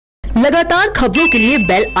लगातार खबरों के लिए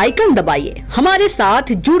बेल आइकन दबाइए। हमारे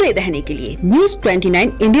साथ जुड़े रहने के लिए न्यूज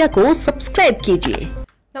 29 इंडिया को सब्सक्राइब कीजिए।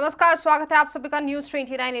 नमस्कार, स्वागत है आप सभी का न्यूज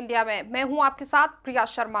 29 इंडिया में। मैं हूं आपके साथ प्रिया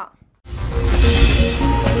शर्मा।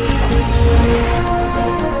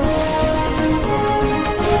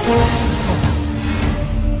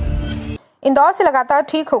 इंदौर से लगातार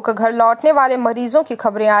ठीक होकर घर लौटने वाले मरीजों की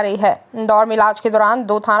खबरें आ रही है। इंदौर में इलाज के दौरान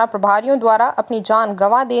 2 थाना प्रभारियों द्वारा अपनी जान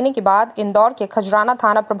गंवा देने के बाद इंदौर के खजराना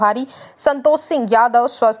थाना प्रभारी संतोष सिंह यादव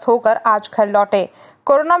स्वस्थ होकर आज घर लौटे।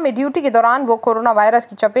 कोरोना में ड्यूटी के दौरान वो कोरोना वायरस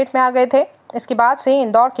की चपेट में आ गए थे। इसके बाद से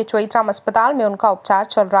इंदौर के चोइथराम अस्पताल में उनका उपचार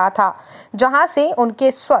चल रहा था, जहां से उनके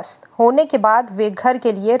स्वस्थ होने के बाद वे घर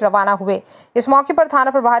के लिए रवाना हुए। इस मौके पर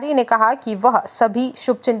थाना प्रभारी ने कहा कि वह सभी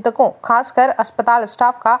शुभचिंतकों, खासकर अस्पताल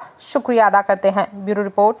स्टाफ का शुक्रिया अदा करते हैं। Bureau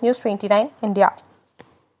report, news 29 India.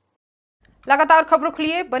 लगातार खबरों के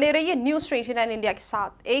लिए बने रहिए न्यूज 29 इंडिया के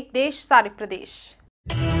साथ। एक देश, सारे प्रदेश।